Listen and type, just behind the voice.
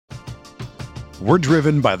We're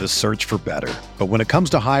driven by the search for better. But when it comes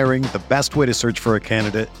to hiring, the best way to search for a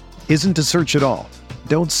candidate isn't to search at all.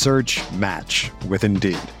 Don't search, match with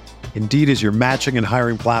Indeed. Indeed is your matching and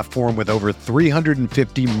hiring platform with over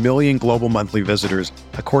 350 million global monthly visitors,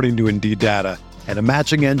 according to Indeed data, and a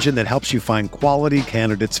matching engine that helps you find quality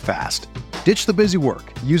candidates fast. Ditch the busy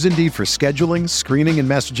work. Use Indeed for scheduling, screening, and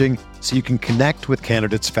messaging so you can connect with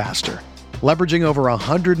candidates faster. Leveraging over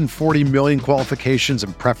 140 million qualifications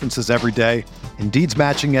and preferences every day, Indeed's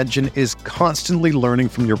matching engine is constantly learning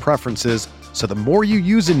from your preferences, so the more you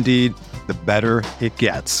use Indeed, the better it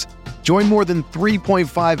gets. Join more than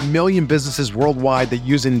 3.5 million businesses worldwide that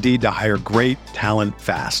use Indeed to hire great talent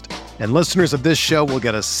fast. And listeners of this show will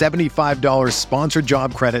get a $75 sponsored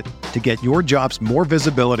job credit to get your jobs more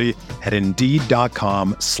visibility at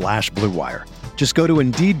Indeed.com/Blue Wire. Just go to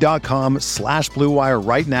Indeed.com/Blue Wire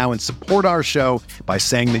right now and support our show by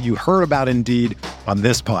saying that you heard about Indeed on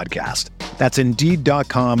this podcast. That's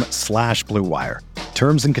Indeed.com/Blue Wire.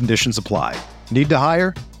 Terms and conditions apply. Need to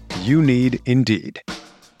hire? You need Indeed.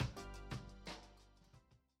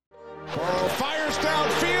 Fires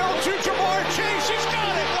downfield to Jamar Chase. He's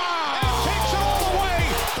got it. Wow. And takes it all the way.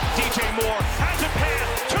 DJ Moore has a pass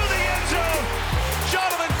to the end zone.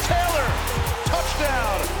 Jonathan Taylor.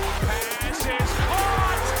 Touchdown. Pass is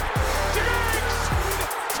caught. Diggs.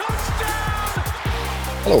 Touchdown.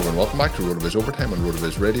 Hello and welcome back to RotoViz Overtime on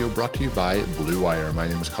RotoViz Radio, brought to you by Blue Wire. My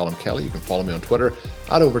name is Colin Kelly. You can follow me on Twitter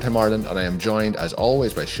at Overtime Ireland, and I am joined as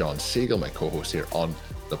always by Sean Siegel, my co-host here on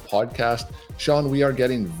the podcast. Sean, we are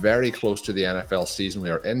getting very close to the NFL season. We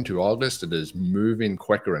are into August. It is moving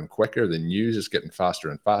quicker and quicker. The news is getting faster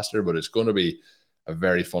and faster, but it's going to be a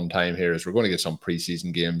very fun time here as we're going to get some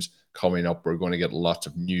preseason games coming up. We're going to get lots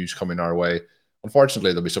of news coming our way.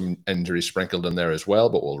 Unfortunately, there'll be some injuries sprinkled in there as well,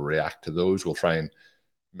 but we'll react to those. We'll try and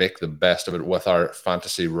make the best of it with our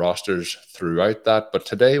fantasy rosters throughout that. But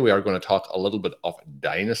today we are going to talk a little bit of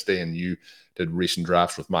Dynasty, and you did recent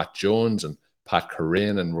drafts with Matt Jones and Pat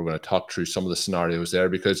Kerrane, and we're going to talk through some of the scenarios there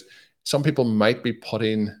because some people might be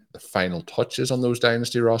putting the final touches on those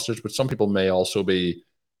Dynasty rosters, but some people may also be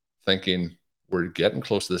thinking, we're getting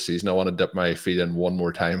close to the season. I want to dip my feet in one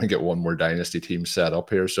more time and get one more Dynasty team set up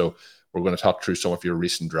here. So we're going to talk through some of your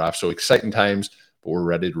recent drafts. So exciting times, but we're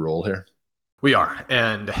ready to roll here. We are.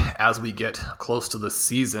 And as we get close to the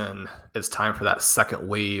season, it's time for that second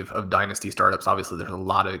wave of Dynasty startups. Obviously, there's a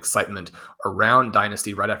lot of excitement around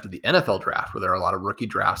Dynasty right after the NFL draft, where there are a lot of rookie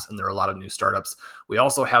drafts and there are a lot of new startups. We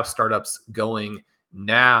also have startups going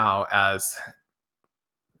now as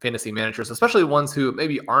fantasy managers, especially ones who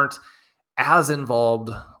maybe aren't as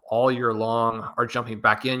involved all year long, are jumping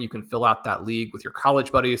back in. You can fill out that league with your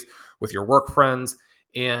college buddies, with your work friends.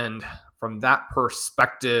 And from that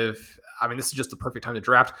perspective, I mean, this is just the perfect time to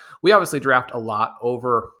draft. We obviously draft a lot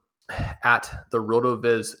over at the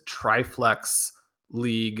RotoViz Triflex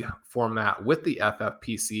League format with the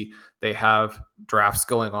FFPC. They have drafts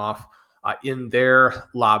going off in their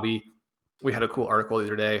lobby. We had a cool article the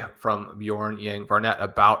other day from Bjorn Yang Barnett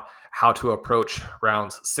about how to approach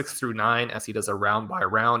rounds 6 through 9 as he does a round by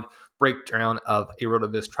round breakdown of a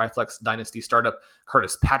RotoViz Triflex Dynasty startup.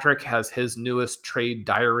 Curtis Patrick has his newest trade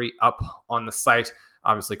diary up on the site.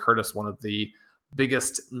 Obviously, Curtis, one of the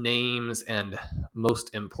biggest names and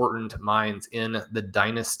most important minds in the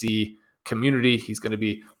Dynasty community. He's going to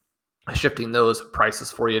be shifting those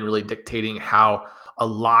prices for you and really dictating how a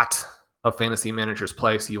lot of fantasy managers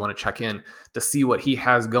play. So you want to check in to see what he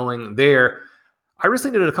has going there. I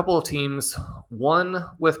recently did a couple of teams, one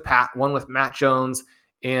with Pat, one with Matt Jones,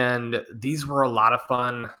 and these were a lot of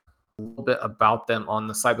fun. A little bit about them on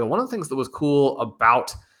the site. But one of the things that was cool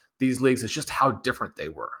about these leagues is just how different they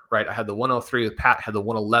were, right? I had the 103 with Pat, had the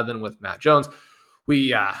 111 with Matt Jones. We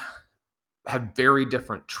had very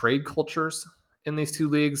different trade cultures in these two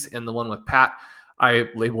leagues. In the one with Pat, I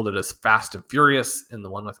labeled it as fast and furious. In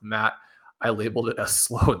the one with Matt, I labeled it as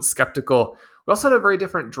slow and skeptical. We also had a very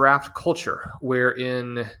different draft culture, where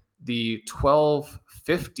in the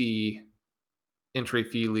 1250 entry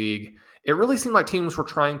fee league, it really seemed like teams were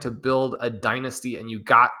trying to build a dynasty, and you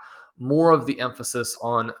got more of the emphasis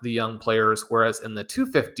on the young players, whereas in the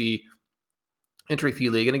 250 entry fee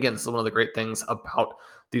league, and again, this is one of the great things about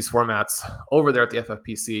these formats over there at the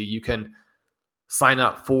FFPC, you can sign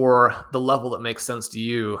up for the level that makes sense to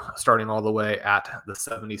you, starting all the way at the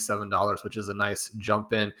 $77, which is a nice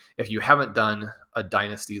jump in if you haven't done a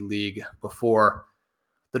dynasty league before.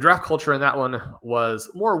 The draft culture in that one was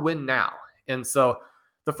more win now. And so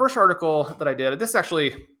the first article that I did, this is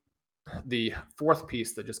actually the fourth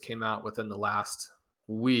piece that just came out within the last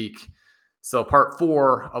week. So part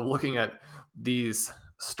 4 of looking at these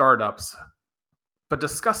startups, but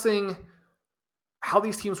discussing how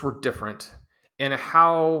these teams were different and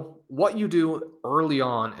how what you do early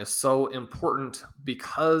on is so important,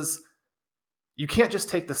 because you can't just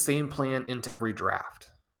take the same plan into every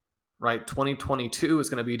draft, right? 2022 is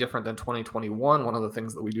going to be different than 2021. One of the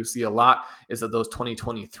things that we do see a lot is that those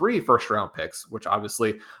 2023 first round picks, which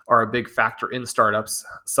obviously are a big factor in startups,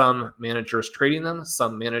 some managers trading them,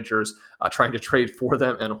 some managers trying to trade for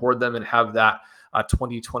them and hoard them and have that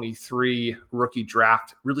 2023 rookie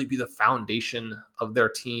draft really be the foundation of their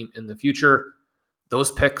team in the future.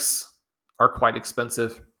 Those picks are quite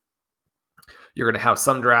expensive. You're going to have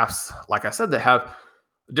some drafts, like I said, that have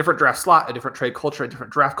a different draft slot, a different trade culture, a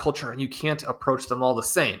different draft culture, and you can't approach them all the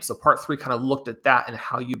same. So part 3 kind of looked at that and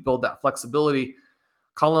how you build that flexibility.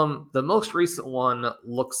 Column, the most recent one,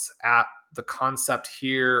 looks at the concept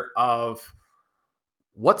here of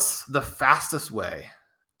what's the fastest way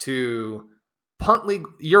to punt league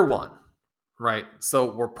year one, right?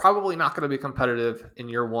 So we're probably not going to be competitive in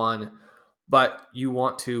year one, but you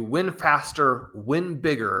want to win faster, win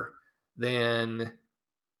bigger than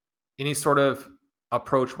any sort of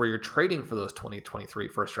approach where you're trading for those 2023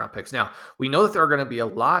 first round picks. Now, we know that there are going to be a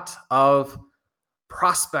lot of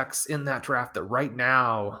prospects in that draft that right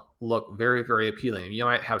now look very, very appealing. You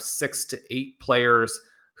might have 6 to 8 players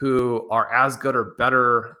who are as good or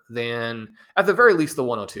better than, at the very least, the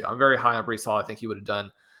 102. I'm very high on Breece Hall. I think he would have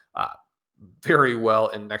done very well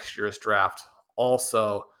in next year's draft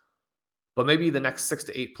also. But maybe the next 6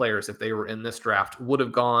 to 8 players, if they were in this draft, would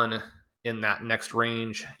have gone in that next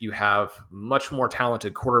range. You have much more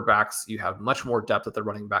talented quarterbacks. You have much more depth at the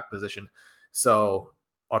running back position. So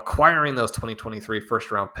acquiring those 2023 first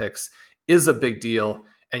round picks is a big deal.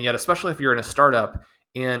 And yet, especially if you're in a startup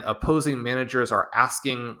and opposing managers are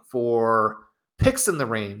asking for picks in the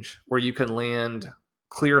range where you can land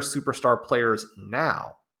clear superstar players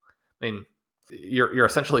now, I mean, you're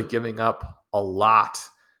essentially giving up a lot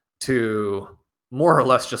to more or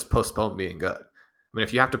less just postpone being good. I mean,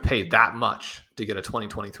 if you have to pay that much to get a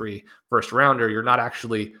 2023 first rounder, you're not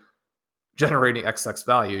actually generating XX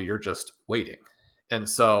value. You're just waiting. And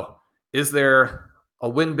so is there a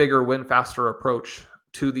win bigger, win faster approach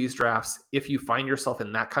to these drafts? If you find yourself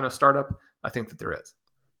in that kind of startup, I think that there is.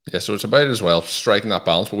 Yeah, so it's about as well striking that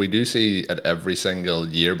balance. But we do see it every single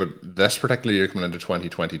year. But this particular year coming into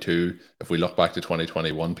 2022, if we look back to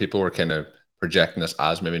 2021, people were kind of projecting this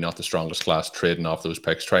as maybe not the strongest class, trading off those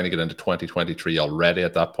picks, trying to get into 2023 already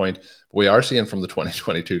at that point. But we are seeing from the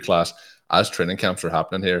 2022 class, as training camps are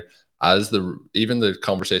happening here, as even the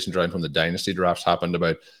conversations around when the dynasty drafts happened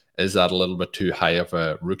about, is that a little bit too high of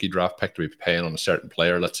a rookie draft pick to be paying on a certain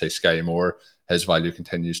player? Let's say Sky Moore, his value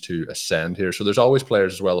continues to ascend here. So there's always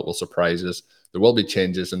players as well that will surprise us. There will be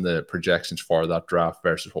changes in the projections for that draft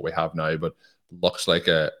versus what we have now, but looks like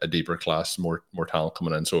a deeper class, more talent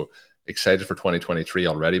coming in. So excited for 2023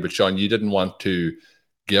 already. But Sean, you didn't want to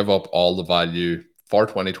give up all the value for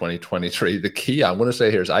 2023. The key I want to say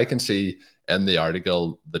here is I can see in the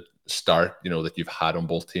article the start, that you've had on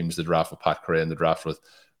both teams, the draft with Pat Correa and the draft with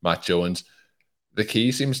Matt Jones. The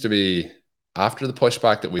key seems to be, after the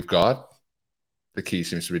pushback that we've got, the key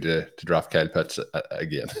seems to be to draft Kyle Pitts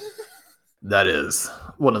again. That is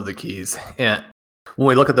one of the keys. And when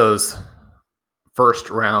we look at those first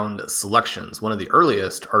round selections, one of the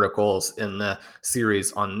earliest articles in the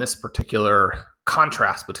series on this particular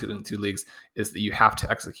contrast between the two leagues is that you have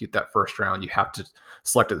to execute that first round. You have to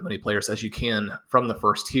select as many players as you can from the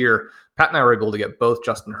first tier. Pat and I were able to get both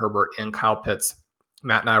Justin Herbert and Kyle Pitts.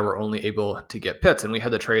 Matt and I were only able to get Pitts, and we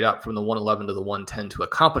had to trade up from the 111 to the 110 to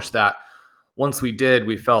accomplish that. Once we did,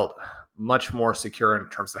 we felt much more secure in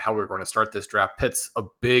terms of how we were going to start this draft. Pitts, a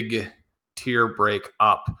big tier break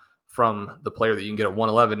up from the player that you can get at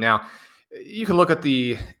 111. Now, you can look at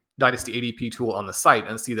the Dynasty ADP tool on the site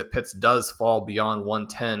and see that Pitts does fall beyond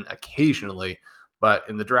 110 occasionally, but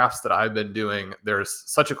in the drafts that I've been doing, there's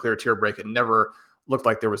such a clear tier break. It never looked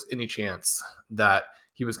like there was any chance that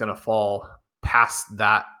he was going to fall past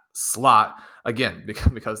that slot, again,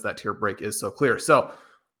 because that tier break is so clear. So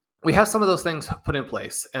we have some of those things put in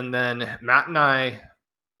place. And then Matt and I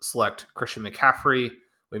select Christian McCaffrey.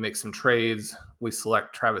 We make some trades. We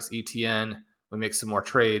select Travis Etienne. We make some more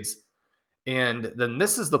trades. And then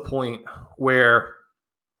this is the point where,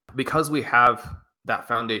 because we have that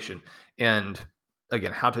foundation, and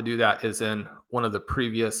again, how to do that is in one of the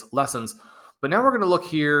previous lessons. But now we're going to look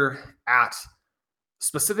here at,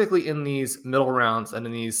 specifically in these middle rounds and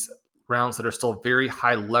in these rounds that are still very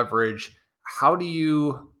high leverage, how do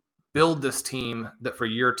you build this team that for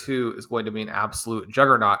year two is going to be an absolute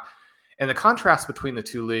juggernaut? And the contrast between the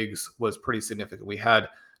two leagues was pretty significant. We had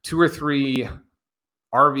 2 or 3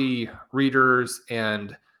 RV readers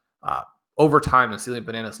and overtime and Stealing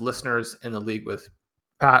Bananas listeners in the league with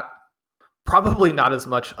Pat. Probably not as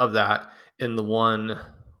much of that in the one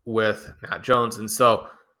with Matt Jones. And so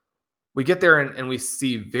we get there and we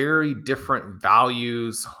see very different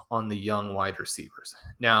values on the young wide receivers.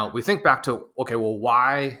 Now, we think back to, okay, well,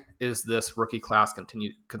 why is this rookie class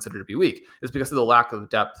considered to be weak? It's because of the lack of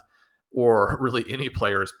depth, or really any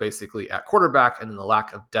players basically at quarterback, and then the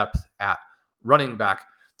lack of depth at running back.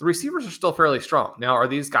 The receivers are still fairly strong. Now, are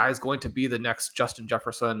these guys going to be the next Justin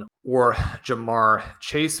Jefferson or Jamar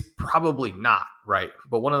Chase? Probably not, right?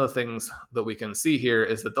 But one of the things that we can see here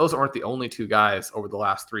is that those aren't the only two guys over the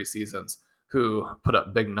last 3 seasons who put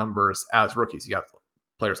up big numbers as rookies. You got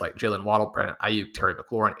players like Jalen Waddle, Brandon Ayuk, Terry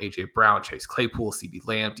McLaurin, A.J. Brown, Chase Claypool, C.D.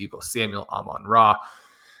 Lamb, Deebo Samuel, Amon-Ra,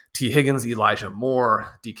 T. Higgins, Elijah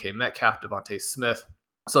Moore, DK Metcalf, Devontae Smith.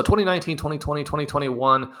 So 2019, 2020,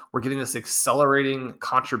 2021, we're getting this accelerating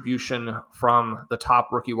contribution from the top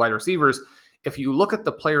rookie wide receivers. If you look at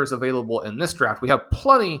the players available in this draft, we have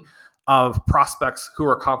plenty of prospects who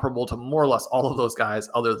are comparable to more or less all of those guys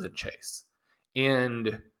other than Chase.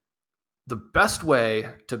 And the best way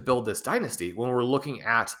to build this dynasty, when we're looking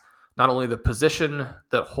at not only the position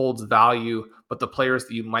that holds value, but the players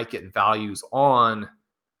that you might get values on,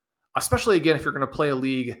 especially, again, if you're going to play a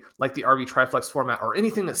league like the RB Triflex format or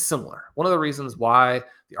anything that's similar. One of the reasons why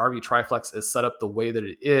the RB Triflex is set up the way that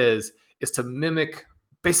it is to mimic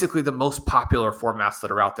basically the most popular formats that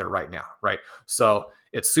are out there right now, right? So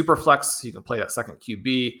it's Superflex, so you can play that second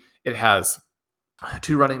QB. It has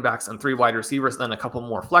 2 running backs and 3 wide receivers, then a couple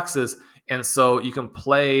more flexes. And so you can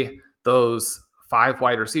play those 5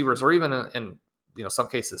 wide receivers, or even in some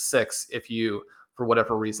cases 6, if you, for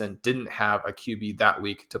whatever reason, didn't have a QB that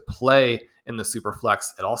week to play in the super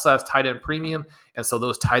flex. It also has tight end premium. And so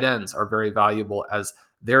those tight ends are very valuable as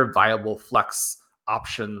they're viable flex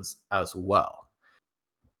options as well.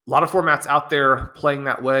 A lot of formats out there playing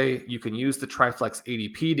that way. You can use the Triflex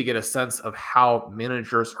ADP to get a sense of how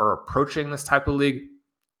managers are approaching this type of league.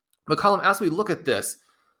 But Colin, as we look at this,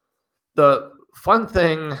 the fun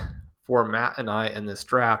thing for Matt and I in this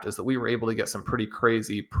draft is that we were able to get some pretty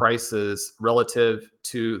crazy prices relative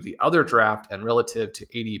to the other draft and relative to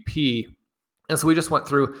ADP. And so we just went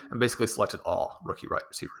through and basically selected all rookie wide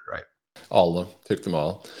receivers, right? All of them, took them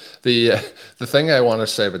all. The thing I want to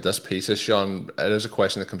say about this piece is, Sean, it is a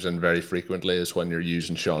question that comes in very frequently, is when you're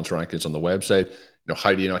using Sean's rankings on the website,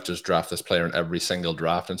 how do you not just draft this player in every single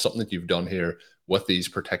draft? And something that you've done here with these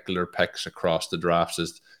particular picks across the drafts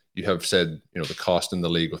is you have said, the cost in the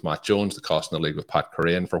league with Matt Jones, the cost in the league with Pat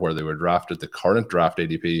Kerrane for where they were drafted, the current draft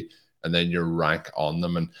ADP, and then your rank on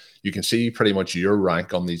them. And you can see pretty much your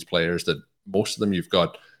rank on these players, that most of them you've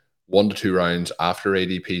got 1 to 2 rounds after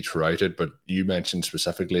ADP throughout it. But you mentioned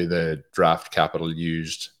specifically the draft capital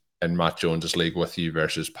used in Matt Jones's league with you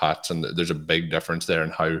versus Pat's, and there's a big difference there in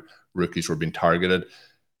how rookies were being targeted.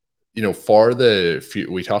 For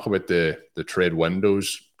we talk about the trade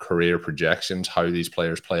windows, career projections, how these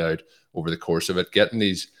players play out over the course of it, getting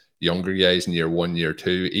these younger guys in year 1, year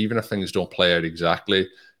 2, even if things don't play out exactly,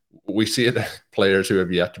 we see it players who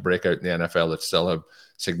have yet to break out in the NFL that still have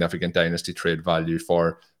significant dynasty trade value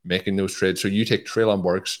for making those trades. So you take Treylon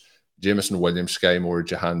Burks, Jameson Williams, Sky Moore,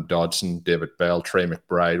 Jahan Dodson, David Bell, Trey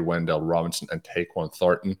McBride, Wendell Robinson, and Tyquan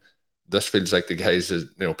Thornton. This feels like the guys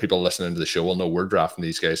that, people listening to the show will know we're drafting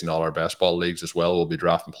these guys in all our best ball leagues as well. We'll be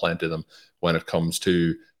drafting plenty of them when it comes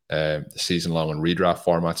to the season-long and redraft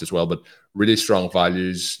formats as well. But really strong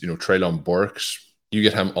values. Treylon Burks, you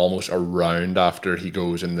get him almost a round after he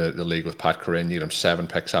goes in the league with Pat Kerrane. You get him 7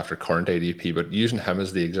 picks after current ADP. But using him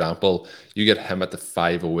as the example, you get him at the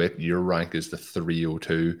 508. Your rank is the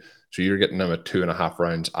 302. So you're getting him at 2.5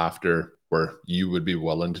 rounds after where you would be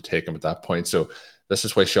willing to take him at that point. So this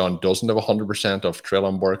is why Sean doesn't have 100% of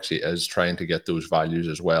Treylon Burks. He is trying to get those values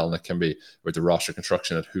as well. And it can be with the roster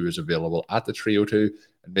construction at who is available at the 302.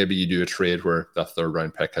 And maybe you do a trade where that 3rd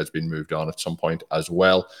round pick has been moved on at some point as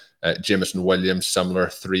well. Jameson Williams, similar,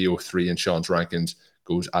 303 in Sean's rankings,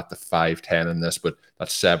 goes at the 510 in this, but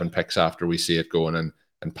that's 7 picks after we see it going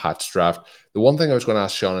in Pat's draft. The one thing I was going to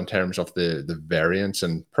ask Sean in terms of the variance,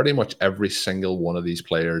 and pretty much every single one of these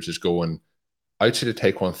players is going outside of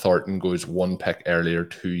Tyquan Thornton, goes 1 pick earlier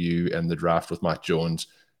to you in the draft with Matt Jones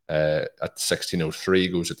at 1603,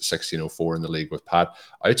 goes at the 1604 in the league with Pat.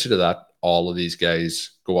 Outside of that, all of these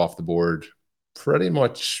guys go off the board pretty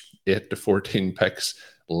much 8 to 14 picks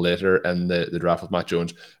later in the draft with Matt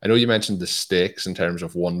Jones. I know you mentioned the stakes in terms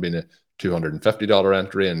of one being a $250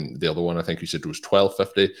 entry and the other one I think you said was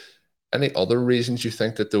 $1,250. Any other reasons you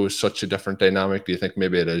think that there was such a different dynamic? Do you think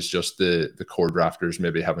maybe it is just the core drafters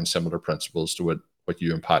maybe having similar principles to what what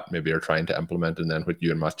you and Pat maybe are trying to implement, and then what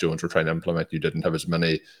you and Matt Jones were trying to implement. You didn't have as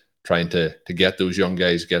many trying to get those young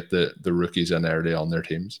guys, get the rookies in early on their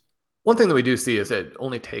teams. One thing that we do see is it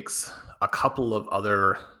only takes a couple of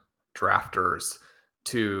other drafters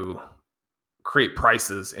to create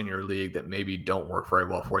prices in your league that maybe don't work very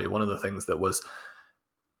well for you. One of the things that was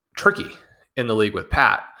tricky in the league with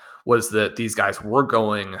Pat was that these guys were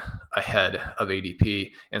going ahead of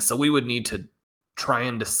ADP. And so we would need to try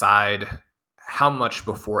and decide how much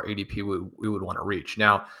before ADP we would want to reach.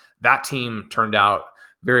 Now, that team turned out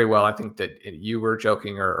very well. I think that you were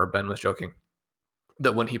joking, or Ben was joking,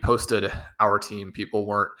 that when he posted our team, people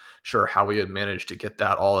weren't sure how we had managed to get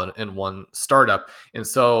that all in one startup. And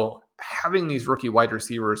so having these rookie wide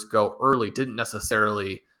receivers go early didn't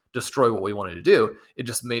necessarily destroy what we wanted to do. It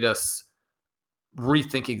just made us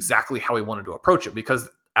rethink exactly how we wanted to approach it, because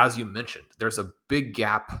as you mentioned, there's a big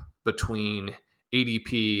gap between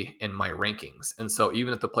ADP and my rankings. And so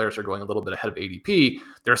even if the players are going a little bit ahead of ADP,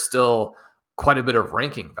 there's still quite a bit of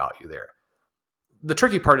ranking value there. The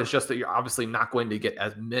tricky part is just that you're obviously not going to get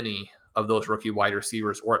as many of those rookie wide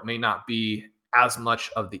receivers, or it may not be as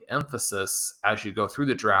much of the emphasis as you go through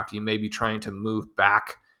the draft. You may be trying to move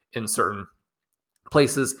back in certain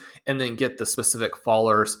places and then get the specific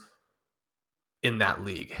fallers in that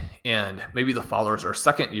league. And maybe the fallers are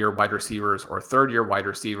second-year wide receivers or third-year wide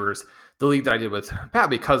receivers. The league that I did with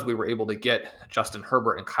Pat, because we were able to get Justin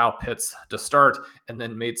Herbert and Kyle Pitts to start, and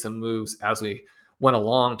then made some moves as we went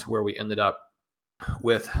along to where we ended up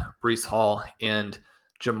with Breece Hall and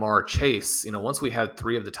Jamar Chase. Once we had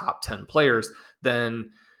 3 of the top 10 players,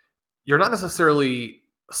 then you're not necessarily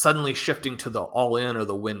suddenly shifting to the all-in or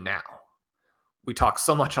the win now. We talk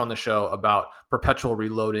so much on the show about perpetual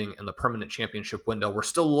reloading and the permanent championship window. We're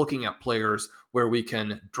still looking at players where we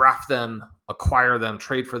can draft them, acquire them,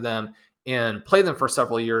 trade for them, and play them for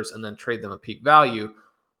several years and then trade them at peak value.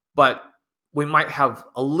 But we might have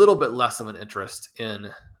a little bit less of an interest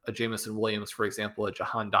in a Jameson Williams, for example, a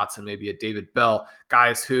Jahan Dotson, maybe a David Bell,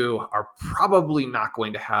 guys who are probably not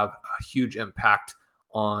going to have a huge impact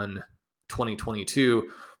on 2022,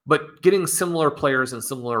 but getting similar players in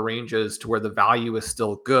similar ranges to where the value is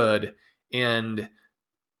still good and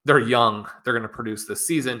they're young, they're going to produce this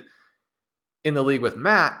season. In the league with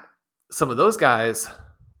Matt, some of those guys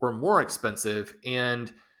were more expensive,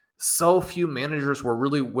 and so few managers were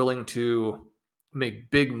really willing to make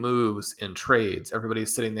big moves in trades.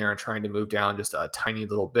 Everybody's sitting there and trying to move down just a tiny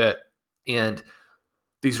little bit. And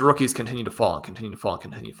these rookies continue to fall and continue to fall and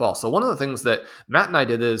continue to fall. So one of the things that Matt and I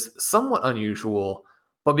did is somewhat unusual,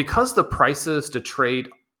 but because the prices to trade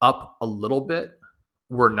up a little bit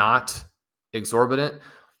were not exorbitant,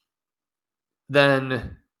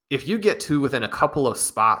 then if you get to within a couple of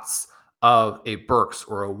spots of a Burks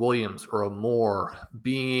or a Williams or a Moore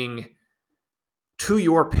being to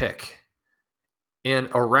your pick and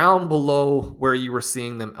a round below where you were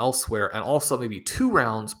seeing them elsewhere, and also maybe 2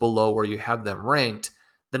 rounds below where you have them ranked,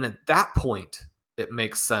 then at that point, it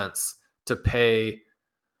makes sense to pay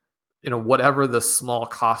whatever the small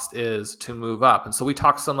cost is to move up. And so we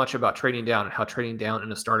talk so much about trading down and how trading down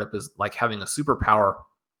in a startup is like having a superpower.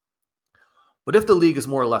 But if the league is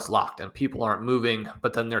more or less locked and people aren't moving,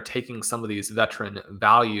 but then they're taking some of these veteran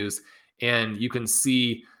values, and you can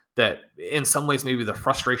see that in some ways, maybe the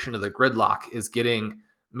frustration of the gridlock is getting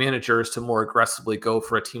managers to more aggressively go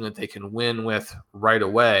for a team that they can win with right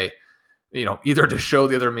away, either to show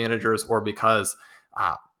the other managers or because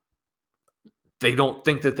they don't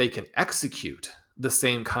think that they can execute the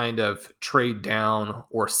same kind of trade down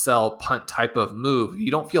or sell punt type of move.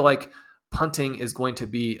 You don't feel like punting is going to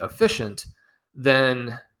be efficient,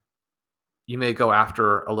 then you may go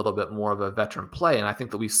after a little bit more of a veteran play. And I think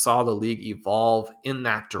that we saw the league evolve in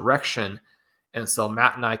that direction. And so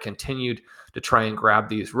Matt and I continued to try and grab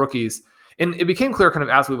these rookies. And it became clear kind of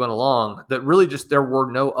as we went along that really just there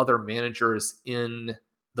were no other managers in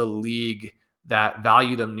the league that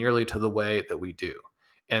value them nearly to the way that we do.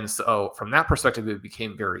 And so from that perspective, it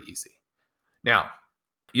became very easy. Now,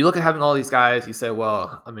 you look at having all these guys, you say,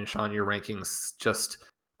 well, Sean, your rankings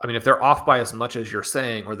if they're off by as much as you're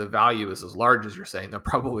saying, or the value is as large as you're saying, then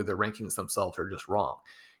probably the rankings themselves are just wrong.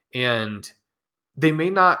 And they may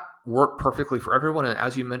not work perfectly for everyone. And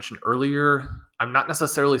as you mentioned earlier, I'm not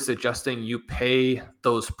necessarily suggesting you pay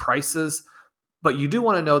those prices, but you do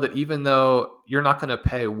want to know that even though you're not going to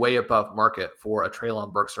pay way above market for a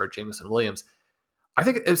Treylon Burks or a Jameson Williams, I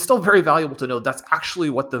think it's still very valuable to know that's actually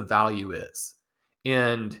what the value is.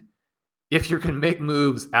 And if you can make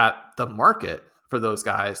moves at the market for those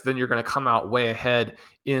guys, then you're going to come out way ahead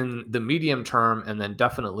in the medium term and then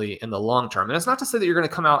definitely in the long term. And it's not to say that you're going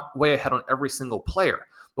to come out way ahead on every single player,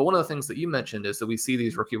 But one of the things that you mentioned is that we see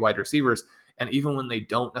these rookie wide receivers, and even when they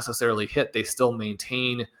don't necessarily hit, they still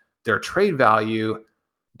maintain their trade value.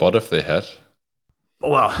 But if they hit?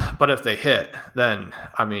 Well, but if they hit, then,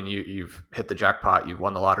 I mean, you've hit the jackpot, you've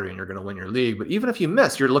won the lottery, and you're going to win your league. But even if you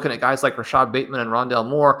miss, you're looking at guys like Rashad Bateman and Rondale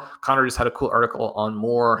Moore. Connor just had a cool article on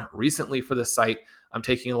Moore recently for this site. I'm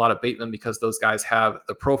taking a lot of Bateman because those guys have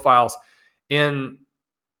the profiles. And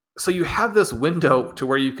so you have this window to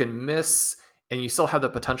where you can miss and you still have the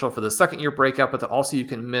potential for the second year breakout, but then also you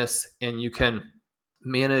can miss and you can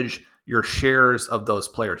manage your shares of those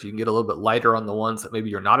players. You can get a little bit lighter on the ones that maybe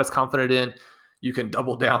you're not as confident in. You can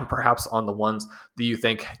double down perhaps on the ones that you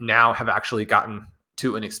think now have actually gotten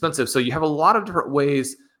too inexpensive. So you have a lot of different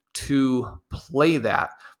ways to play that.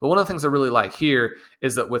 But one of the things I really like here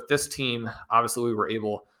is that with this team, obviously we were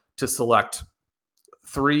able to select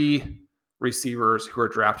 3 receivers who are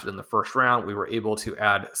drafted in the first round. We were able to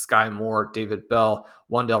add Sky Moore, David Bell,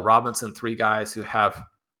 Wan'Dale Robinson, 3 guys who have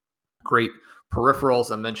great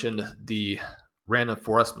peripherals. I mentioned the random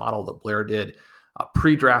forest model that Blair did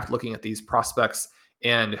pre-draft looking at these prospects.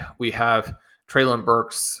 And we have Treylon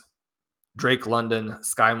Burks, Drake London,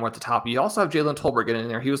 Sky Moore at the top. You also have Jalen Tolbert getting in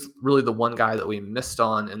there. He was really the one guy that we missed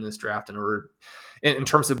on in this draft in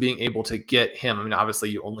terms of being able to get him. I mean, obviously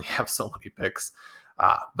you only have so many picks.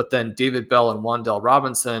 But then David Bell and Wan'Dale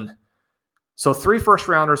Robinson. So 3 first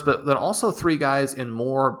rounders, but then also 3 guys in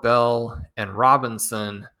Moore, Bell, and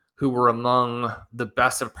Robinson who were among the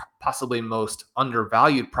best and possibly most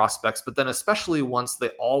undervalued prospects. But then especially once they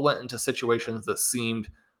all went into situations that seemed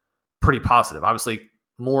pretty positive. Obviously,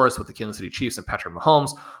 Moore is with the Kansas City Chiefs and Patrick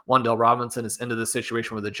Mahomes. Wan'Dale Robinson is into this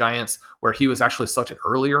situation with the Giants where he was actually selected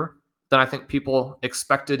earlier than I think people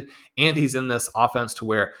expected. And he's in this offense to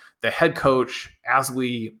where the head coach, as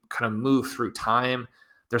we kind of move through time,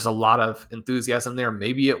 there's a lot of enthusiasm there.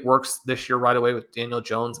 Maybe it works this year right away with Daniel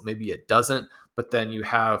Jones. Maybe it doesn't. But then you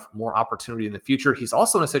have more opportunity in the future. He's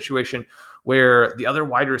also in a situation where the other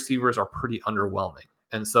wide receivers are pretty underwhelming.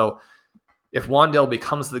 And so if Wan'Dale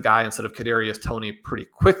becomes the guy instead of Kadarius Toney pretty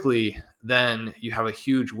quickly, then you have a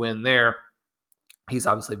huge win there. He's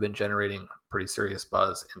obviously been generating pretty serious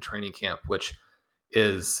buzz in training camp, which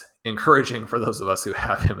is encouraging for those of us who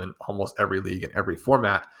have him in almost every league in every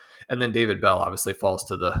format. And then David Bell obviously falls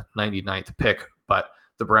to the 99th pick, but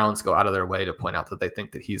the Browns go out of their way to point out that they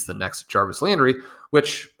think that he's the next Jarvis Landry,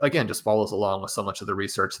 which again just follows along with so much of the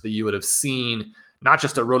research that you would have seen, not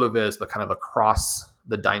just at RotoViz, but kind of across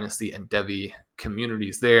the Dynasty and Devy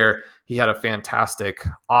communities there. He had a fantastic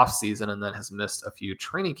offseason and then has missed a few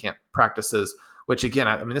training camp practices, which again,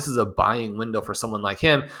 I mean, this is a buying window for someone like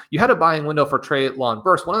him. You had a buying window for Treylon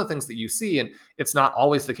Burks. One of the things that you see, and it's not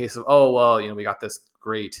always the case of, oh, well, you know, we got this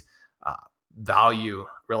great value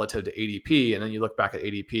relative to ADP. And then you look back at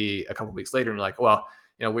ADP a couple weeks later and you're like, well,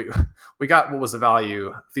 you know, we got what was the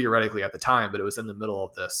value theoretically at the time, but it was in the middle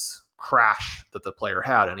of this crash that the player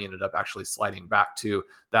had. And he ended up actually sliding back to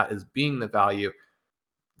that as being the value.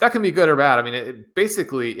 That can be good or bad. I mean,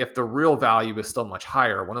 basically, if the real value is still much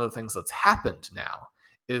higher, one of the things that's happened now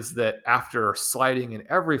is that after sliding in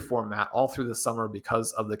every format all through the summer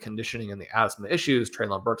because of the conditioning and the asthma issues,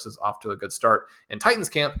 Treylon Burks is off to a good start in Titans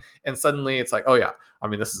camp. And suddenly it's like, oh yeah, I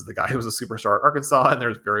mean, this is the guy who was a superstar at Arkansas, and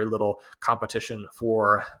there's very little competition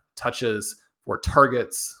for touches, for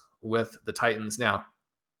targets with the Titans. Now,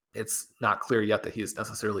 it's not clear yet that he's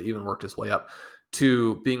necessarily even worked his way up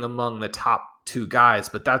to being among the top 2 guys,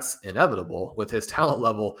 but that's inevitable with his talent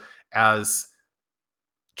level as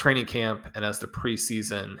training camp and as the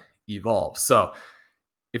preseason evolves. So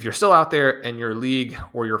if you're still out there and your league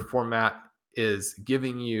or your format is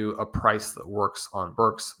giving you a price that works on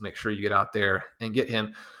Burks, make sure you get out there and get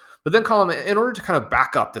him. But then Colin, in order to kind of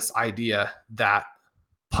back up this idea that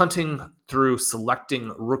punting through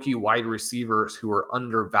selecting rookie wide receivers who are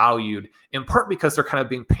undervalued, in part because they're kind of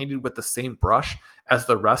being painted with the same brush as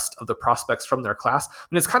the rest of the prospects from their class. I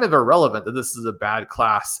mean, it's kind of irrelevant that this is a bad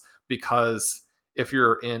class, because if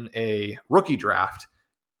you're in a rookie draft,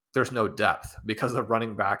 there's no depth because of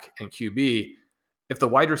running back and QB. If the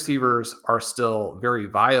wide receivers are still very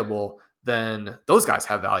viable, then those guys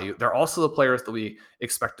have value. They're also the players that we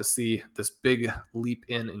expect to see this big leap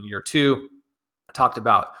in year 2. I talked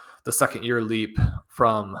about the second year leap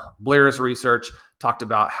from Blair's research, talked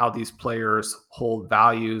about how these players hold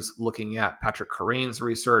values, looking at Patrick Corain's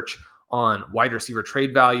research on wide receiver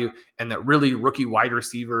trade value, and that really rookie wide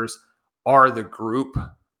receivers are the group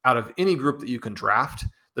out of any group that you can draft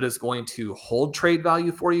that is going to hold trade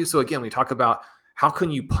value for you. So again, we talk about how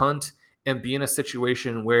can you punt and be in a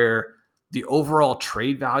situation where the overall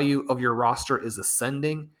trade value of your roster is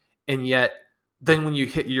ascending, and yet then when you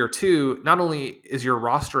hit year 2, not only is your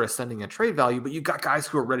roster ascending in trade value, but you've got guys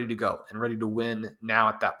who are ready to go and ready to win now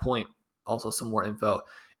at that point. Also some more info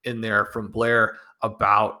in there from Blair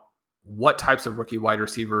about what types of rookie wide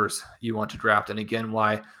receivers you want to draft. And again,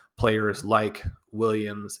 why players like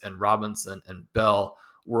Williams and Robinson and Bell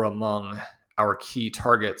were among our key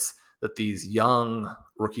targets, that these young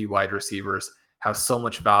rookie wide receivers have so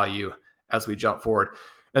much value as we jump forward.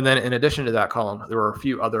 And then in addition to that column, there were a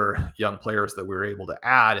few other young players that we were able to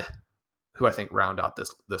add who I think round out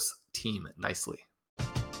this team nicely.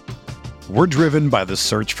 We're driven by the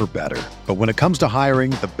search for better. But when it comes to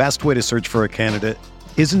hiring, the best way to search for a candidate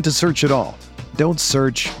isn't to search at all. Don't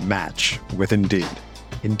search, match with Indeed.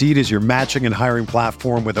 Indeed is your matching and hiring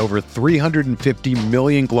platform with over 350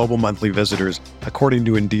 million global monthly visitors, according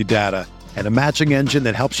to Indeed data, and a matching engine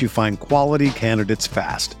that helps you find quality candidates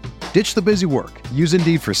fast. Ditch the busy work. Use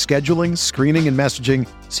Indeed for scheduling, screening, and messaging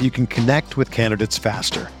so you can connect with candidates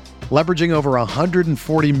faster. Leveraging over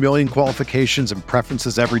 140 million qualifications and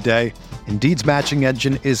preferences every day, Indeed's matching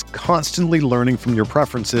engine is constantly learning from your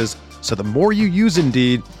preferences, so the more you use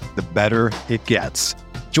Indeed, the better it gets.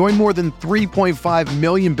 Join more than 3.5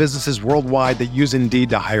 million businesses worldwide that use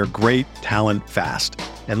Indeed to hire great talent fast.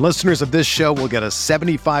 And listeners of this show will get a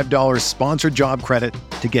 $75 sponsored job credit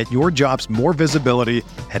to get your jobs more visibility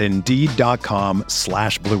at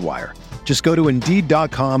Indeed.com/Blue Wire. Just go to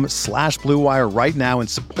Indeed.com/Blue Wire right now and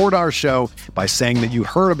support our show by saying that you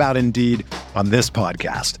heard about Indeed on this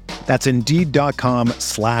podcast. That's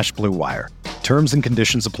Indeed.com/Blue Wire. Terms and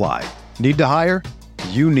conditions apply. Need to hire?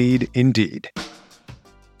 You need Indeed.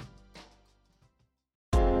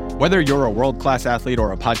 Whether you're a world-class athlete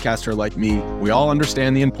or a podcaster like me, we all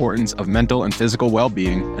understand the importance of mental and physical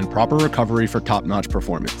well-being and proper recovery for top-notch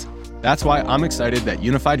performance. That's why I'm excited that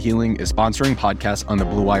Unified Healing is sponsoring podcasts on the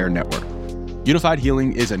Blue Wire Network. Unified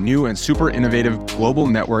Healing is a new and super innovative global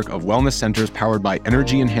network of wellness centers powered by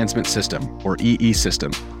Energy Enhancement System, or EE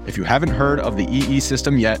System. If you haven't heard of the EE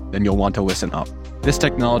System yet, then you'll want to listen up. This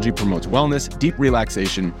technology promotes wellness, deep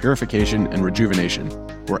relaxation, purification, and rejuvenation.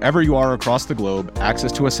 Wherever you are across the globe,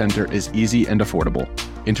 access to a center is easy and affordable.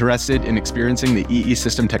 Interested in experiencing the EE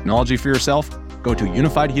System technology for yourself? Go to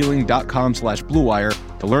unifiedhealing.com/Blue Wire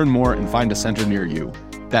to learn more and find a center near you.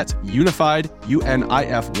 That's unified,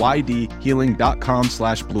 UNIFYD,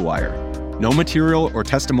 healing.com/Blue Wire. No material or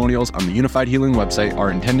testimonials on the Unified Healing website are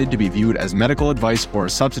intended to be viewed as medical advice or a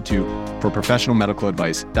substitute for professional medical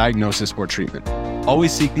advice, diagnosis, or treatment.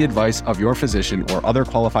 Always seek the advice of your physician or other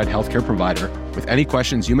qualified healthcare provider with any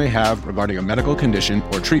questions you may have regarding a medical condition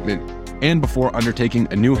or treatment and before undertaking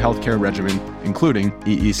a new healthcare regimen, including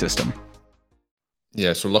EE System.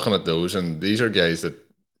 Yeah, so looking at those, and these are guys that,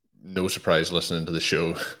 no surprise listening to the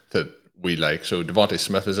show, that we like. So Devontae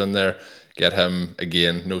Smith is in there. Get him,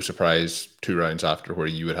 again, no surprise, 2 rounds after where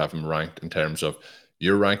you would have him ranked in terms of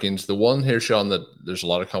your rankings. The one here, Sean, that there's a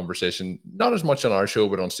lot of conversation, not as much on our show,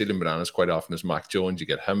 but on Stealing Bananas quite often, is Mac Jones. You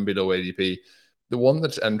get him below ADP. The one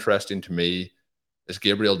that's interesting to me is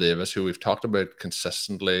Gabriel Davis, who we've talked about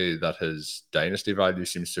consistently, that his dynasty value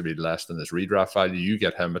seems to be less than his redraft value. You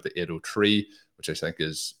get him at the 803, which I think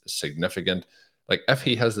is significant. Like, if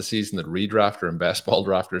he has the season that redrafter and best ball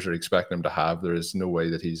drafters are expecting him to have, there is no way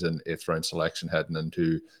that he's an 8th round selection heading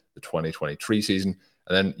into the 2023 season.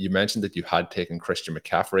 And then you mentioned that you had taken Christian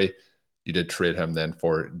McCaffrey. You did trade him then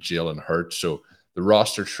for Jalen Hurts. So the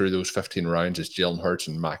roster through those 15 rounds is Jalen Hurts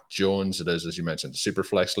and Mac Jones. It is, as you mentioned,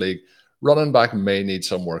 Superflex League. Running back may need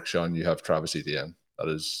some work, Sean. You have Travis Etienne. That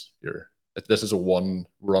is this is a one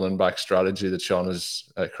running back strategy that Sean has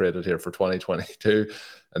created here for 2022.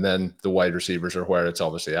 And then the wide receivers are where it's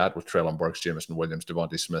obviously at, with Treylon Burks, Jameson Williams,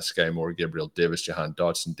 Devontae Smith, Sky Moore, Gabriel Davis, Jahan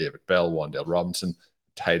Dotson, David Bell, Wan'Dale Robinson.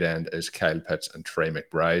 Tight end is Kyle Pitts and Trey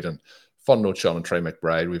McBride. And fun note, Sean, and Trey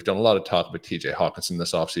McBride, we've done a lot of talk about TJ Hawkinson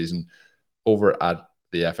this offseason. Over at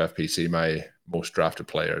the FFPC, my most drafted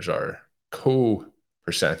players are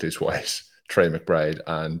percentage-wise Trey McBride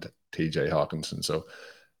and TJ Hawkinson. So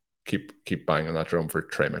keep banging that drum for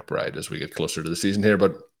Trey McBride as we get closer to the season here.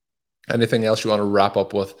 But anything else you want to wrap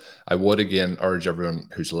up with? I would again urge everyone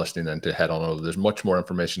who's listening in to head on over. There's much more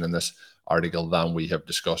information in this article than we have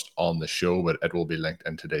discussed on the show, but it will be linked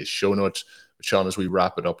in today's show notes. But Sean, as we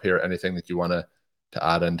wrap it up here, anything that you want to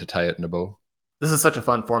add in to tie it in a bow? This is such a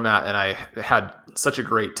fun format, and I had such a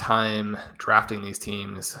great time drafting these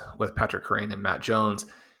teams with Patrick Crane and Matt Jones.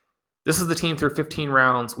 This is the team through 15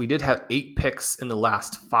 rounds. We did have 8 picks in the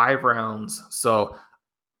last 5 rounds. So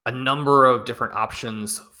a number of different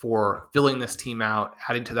options for filling this team out,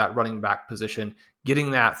 adding to that running back position, getting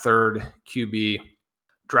that third QB,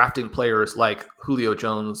 drafting players like Julio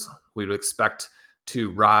Jones, we would expect to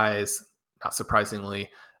rise not surprisingly,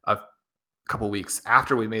 a couple weeks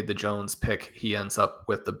after we made the Jones pick, he ends up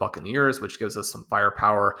with the Buccaneers, which gives us some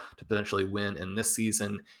firepower to potentially win in this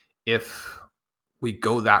season if we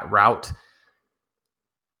go that route.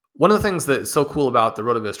 One of the things that's so cool about the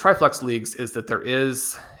RotoViz Triflex leagues is that there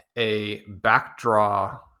is a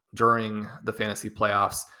backdraw during the fantasy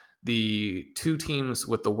playoffs. The two teams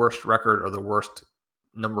with the worst record or the worst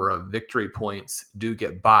number of victory points do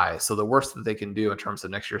get by. So the worst that they can do in terms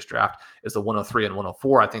of next year's draft is the 103 and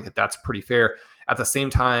 104. I think that that's pretty fair. At the same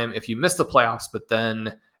time, if you miss the playoffs, but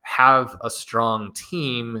then have a strong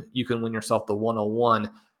team, you can win yourself the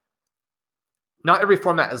 101. Not every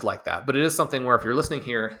format is like that, but it is something where if you're listening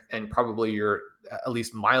here and probably you're at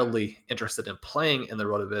least mildly interested in playing in the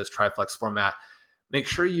RotoViz Triflex format, make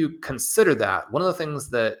sure you consider that. One of the things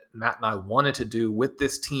that Matt and I wanted to do with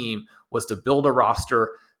this team was to build a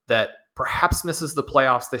roster that perhaps misses the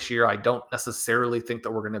playoffs this year. I don't necessarily think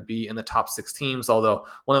that we're going to be in the top 6 teams, although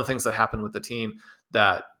one of the things that happened with the team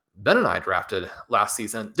that Ben and I drafted last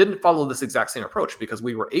season didn't follow this exact same approach because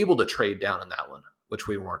we were able to trade down in that one, which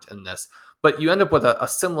we weren't in this. But you end up with a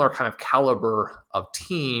similar kind of caliber of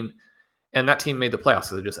team, and that team made the playoffs.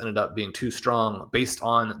 So they just ended up being too strong based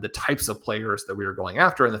on the types of players that we were going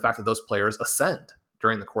after and the fact that those players ascend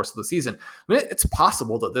during the course of the season. I mean, it's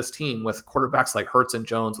possible that this team with quarterbacks like Hurts and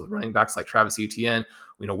Jones, with running backs like Travis Etienne,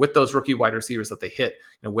 with those rookie wide receivers that they hit,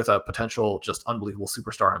 with a potential just unbelievable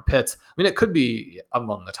superstar in Pitts. I mean, it could be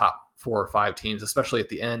among the top 4 or 5 teams, especially at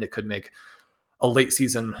the end. It could make a late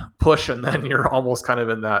season push, and then you're almost kind of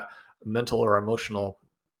in that mental or emotional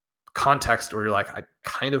context where you're like, I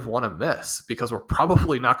kind of want to miss because we're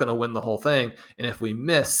probably not going to win the whole thing. And if we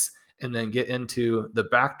miss and then get into the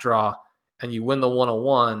backdraw and you win the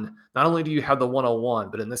 101, not only do you have the 101,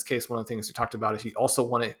 but in this case, one of the things we talked about is you also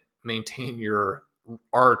want to maintain your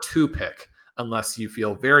R2 pick unless you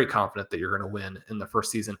feel very confident that you're going to win in the first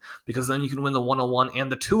season, because then you can win the 101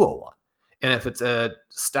 and the 201. And if it's a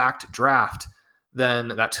stacked draft, then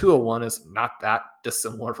that 201 is not that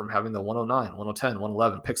dissimilar from having the 109, 110,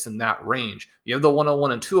 111 picks in that range. You have the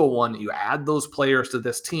 101 and 201, you add those players to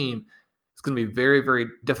this team, it's going to be very, very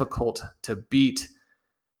difficult to beat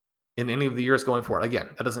in any of the years going forward. Again,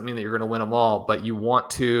 that doesn't mean that you're going to win them all, but you want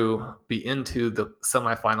to be into the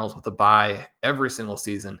semifinals with a bye every single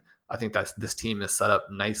season. I think that this team is set up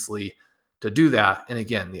nicely to do that. And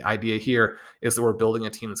again, the idea here is that we're building a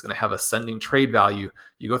team that's going to have ascending trade value.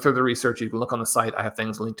 You go through the research, you can look on the site. I have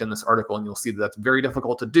things linked in this article, and you'll see that that's very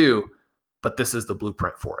difficult to do, but this is the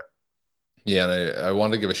blueprint for it. Yeah, and I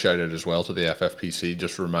want to give a shout out as well to the FFPC.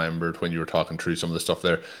 Just remembered when you were talking through some of the stuff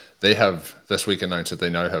there, they have this week announced that they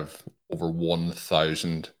now have over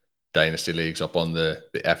 1,000 Dynasty leagues up on the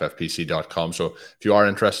ffpc.com. So if you are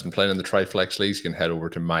interested in playing in the Triflex leagues, you can head over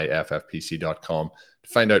to myffpc.com to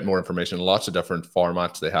find out more information. Lots of different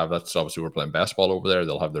formats they have. That's obviously, we're playing best ball over there.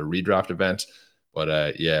 They'll have their redraft events.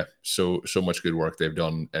 But yeah, so much good work they've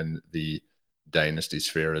done in the Dynasty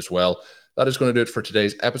sphere as well. That is going to do it for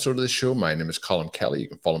today's episode of the show. My name is Colin Kelly. You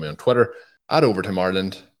can follow me on Twitter at Overtime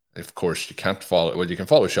Ireland. Of course, you can't follow. Well, you can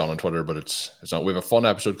follow Sean on Twitter, but it's not. We have a fun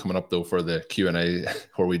episode coming up though for the Q&A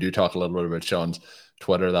where we do talk a little bit about Sean's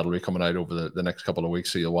Twitter. That'll be coming out over the next couple of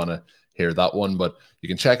weeks, so you'll want to hear that one. But you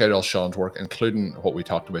can check out all Sean's work, including what we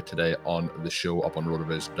talked about today on the show up on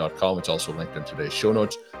rotoviz.com. It's also linked in today's show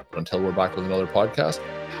notes. But until we're back with another podcast,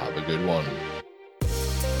 have a good one.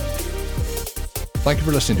 Thank you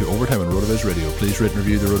for listening to Overtime on RotoViz Radio. Please rate and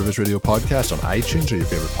review the RotoViz Radio podcast on iTunes or your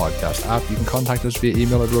favorite podcast app. You can contact us via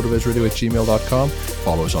email at rotovizradio@gmail.com.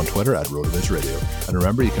 Follow us on Twitter at RotoViz Radio. And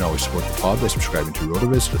remember, you can always support the pod by subscribing to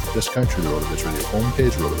RotoViz with a discount through the RotoViz Radio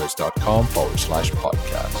homepage,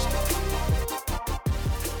 rotoviz.com/podcast.